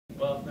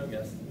well, no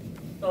guess,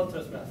 fellow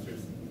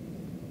Toastmasters,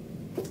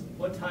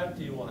 what type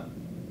do you want?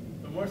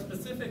 But more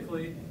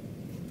specifically,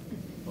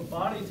 what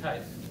body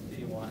type do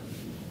you want?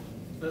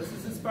 So this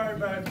is inspired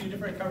by a few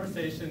different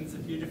conversations, a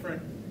few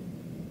different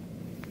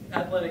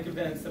athletic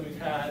events that we've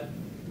had,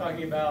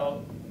 talking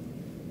about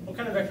what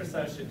kind of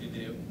exercise should you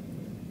do,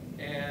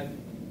 and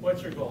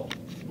what's your goal?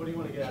 What do you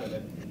want to get out of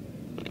it?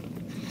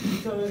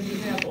 So as an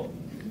example,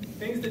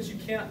 things that you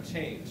can't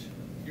change.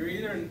 You're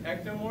either an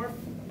ectomorph,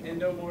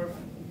 endomorph,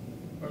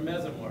 or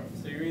mesomorph.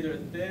 So you're either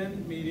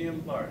thin,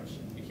 medium, large.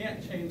 You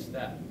can't change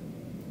that.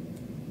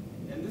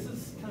 And this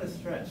is kind of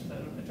stretched.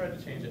 I tried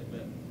to change it,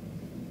 but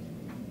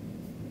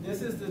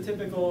this is the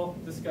typical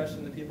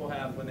discussion that people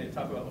have when they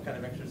talk about what kind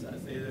of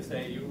exercise. They either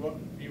say you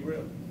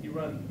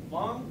run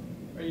long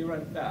or you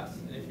run fast.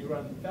 And if you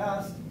run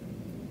fast,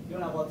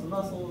 you'll have lots of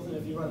muscles, and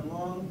if you run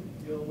long,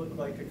 you'll look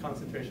like a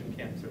concentration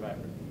camp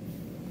survivor.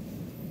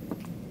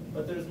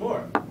 But there's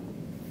more.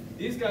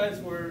 These guys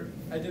were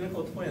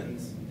identical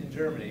twins in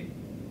Germany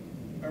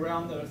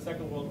around the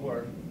Second World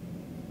War.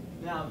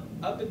 Now,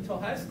 up until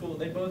high school,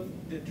 they both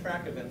did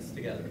track events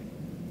together.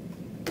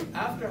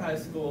 After high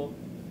school,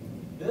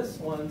 this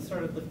one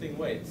started lifting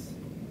weights,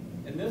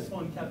 and this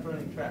one kept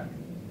running track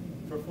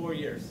for 4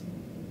 years.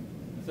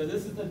 So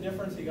this is the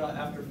difference he got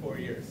after 4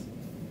 years.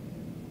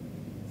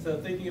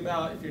 So thinking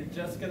about if you're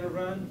just going to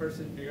run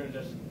versus if you're going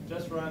to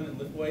just run and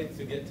lift weights,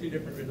 you get two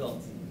different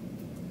results.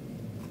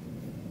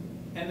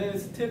 And then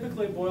it's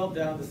typically boiled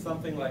down to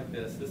something like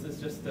this. This is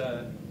just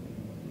an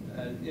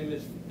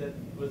image that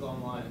was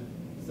online.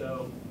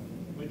 So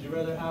would you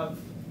rather have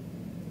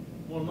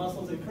more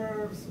muscles and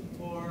curves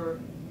or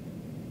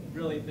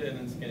really thin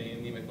and skinny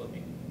and anemic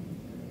looking?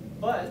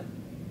 But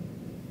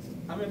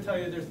I'm going to tell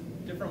you there's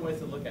different ways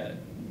to look at it.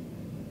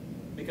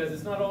 Because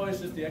it's not always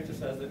just the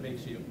exercise that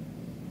makes you.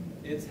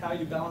 It's how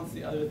you balance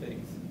the other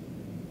things.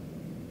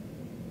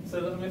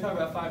 So let me talk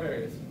about 5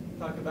 areas.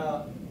 Talk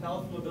about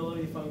health,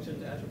 mobility,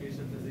 function,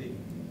 attribution, physique.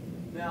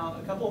 Now,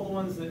 a couple of the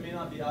ones that may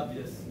not be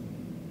obvious.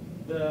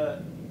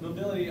 The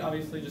mobility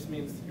obviously just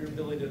means your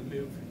ability to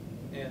move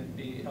and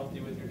be healthy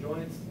with your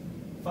joints.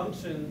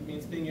 Function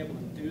means being able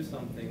to do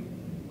something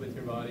with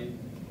your body.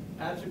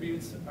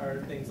 Attributes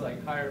are things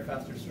like higher,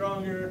 faster,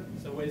 stronger,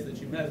 so ways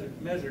that you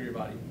measure your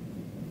body.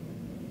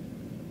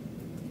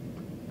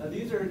 Now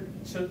these are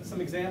some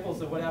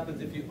examples of what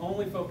happens if you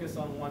only focus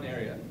on one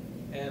area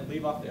and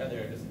leave off the other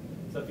areas.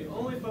 So if you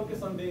only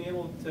focus on being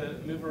able to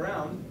move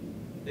around,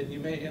 then you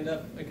may end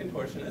up a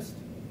contortionist,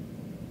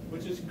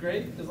 which is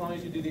great as long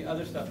as you do the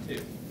other stuff too.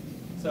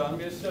 So I'm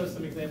going to show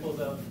some examples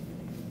of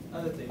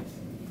other things.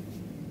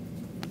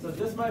 So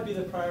this might be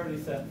the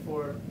priority set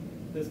for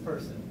this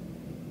person.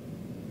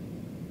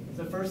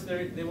 So first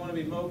they want to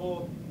be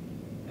mobile,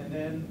 and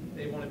then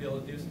they want to be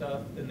able to do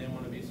stuff, then they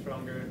want to be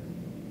stronger,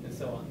 and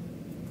so on.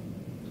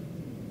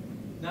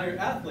 Now your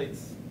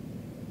athletes,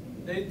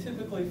 they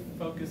typically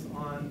focus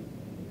on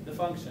the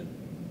function,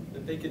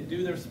 that they can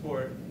do their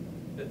sport,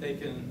 that they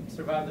can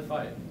survive the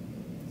fight.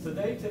 So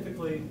they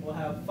typically will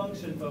have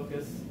function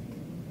focus,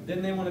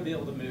 then they want to be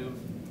able to move,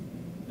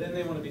 then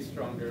they want to be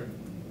stronger,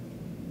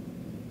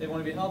 they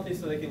want to be healthy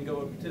so they can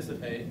go and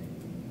participate,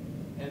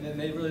 and then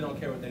they really don't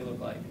care what they look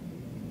like.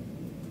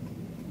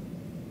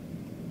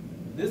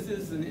 This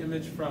is an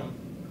image from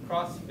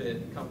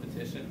CrossFit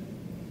competition.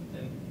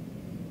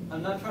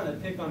 I'm not trying to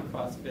pick on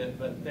CrossFit,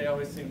 but they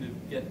always seem to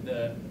get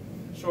the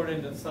short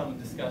end of some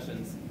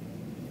discussions.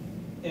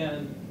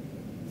 And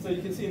so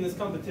you can see in this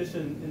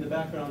competition in the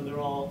background, they're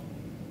all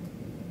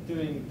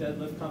doing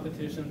deadlift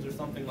competitions or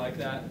something like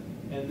that.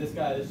 And this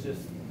guy has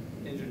just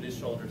injured his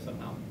shoulder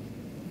somehow.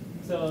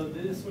 So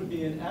this would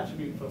be an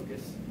attribute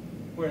focus,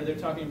 where they're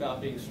talking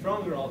about being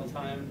stronger all the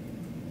time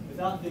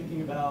without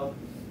thinking about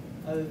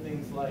other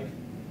things like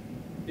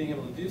being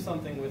able to do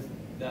something with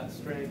that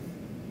strength.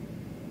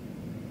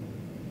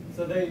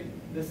 So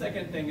the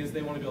second thing is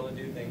they want to be able to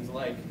do things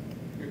like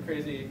your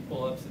crazy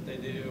pull-ups that they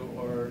do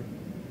or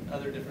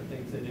other different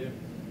things they do.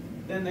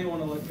 Then they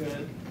want to look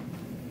good.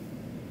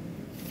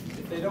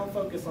 If they don't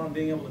focus on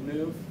being able to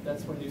move,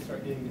 that's when you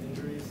start getting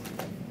injuries.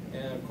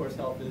 And of course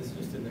health is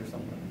just in there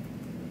somewhere.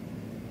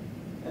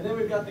 And then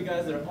we've got the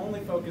guys that are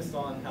only focused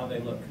on how they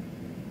look.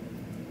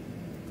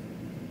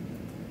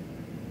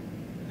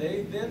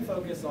 They then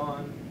focus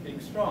on being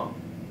strong.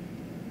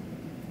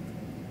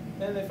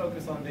 Then they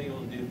focus on being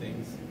able to do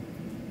things.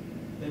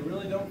 They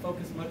really don't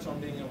focus much on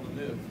being able to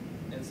move.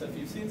 And so if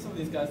you've seen some of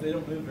these guys, they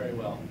don't move very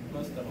well,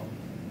 most of them.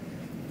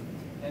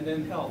 And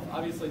then health.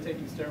 Obviously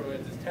taking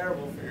steroids is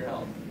terrible for your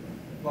health,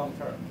 long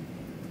term.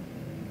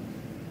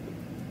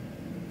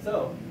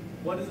 So,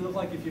 what does it look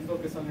like if you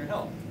focus on your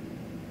health?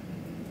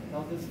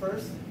 Health is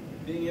first.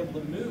 Being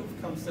able to move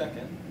comes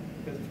second,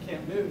 because if you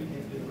can't move, you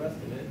can't do the rest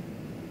of it.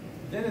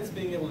 Then it's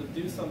being able to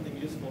do something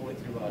useful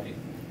with your body.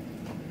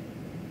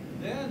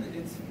 Then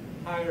it's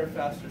higher,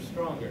 faster,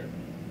 stronger.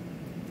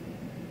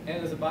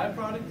 And as a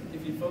byproduct,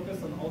 if you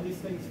focus on all these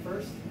things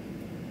first,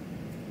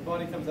 your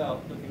body comes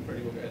out looking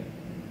pretty good.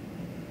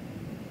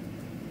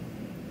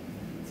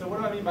 So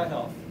what do I mean by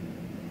health?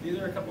 These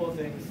are a couple of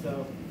things.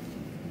 So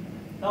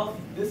Health,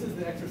 this is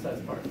the exercise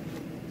part.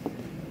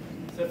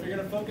 So if you're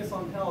going to focus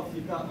on health,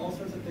 you've got all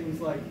sorts of things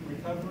like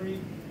recovery,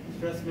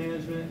 stress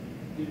management,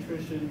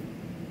 nutrition,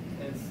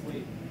 and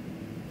sleep.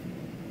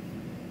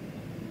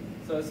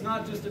 So it's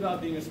not just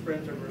about being a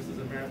sprinter versus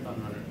a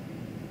marathon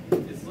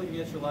runner. It's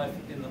looking at your life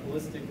in the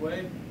holistic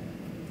way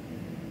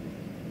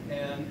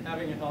and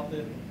having a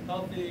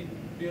healthy,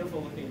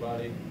 beautiful looking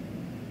body,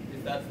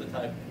 if that's the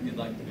type you'd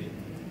like to be.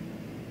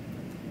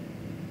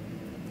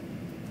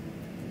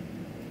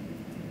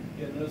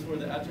 Again, those were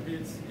the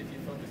attributes if you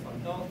focus on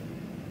health.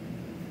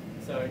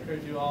 So I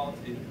encourage you all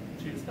to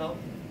choose health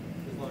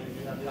as long as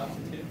you have the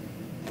option to.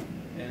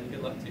 And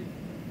good luck to you.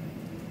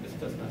 Mr.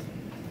 Toastmaster.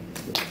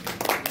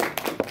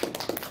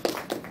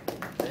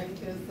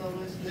 Thank you so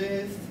much,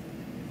 Liz.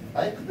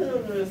 I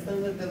couldn't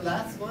understand that the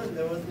last one,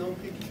 there was no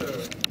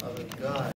picture of a guy.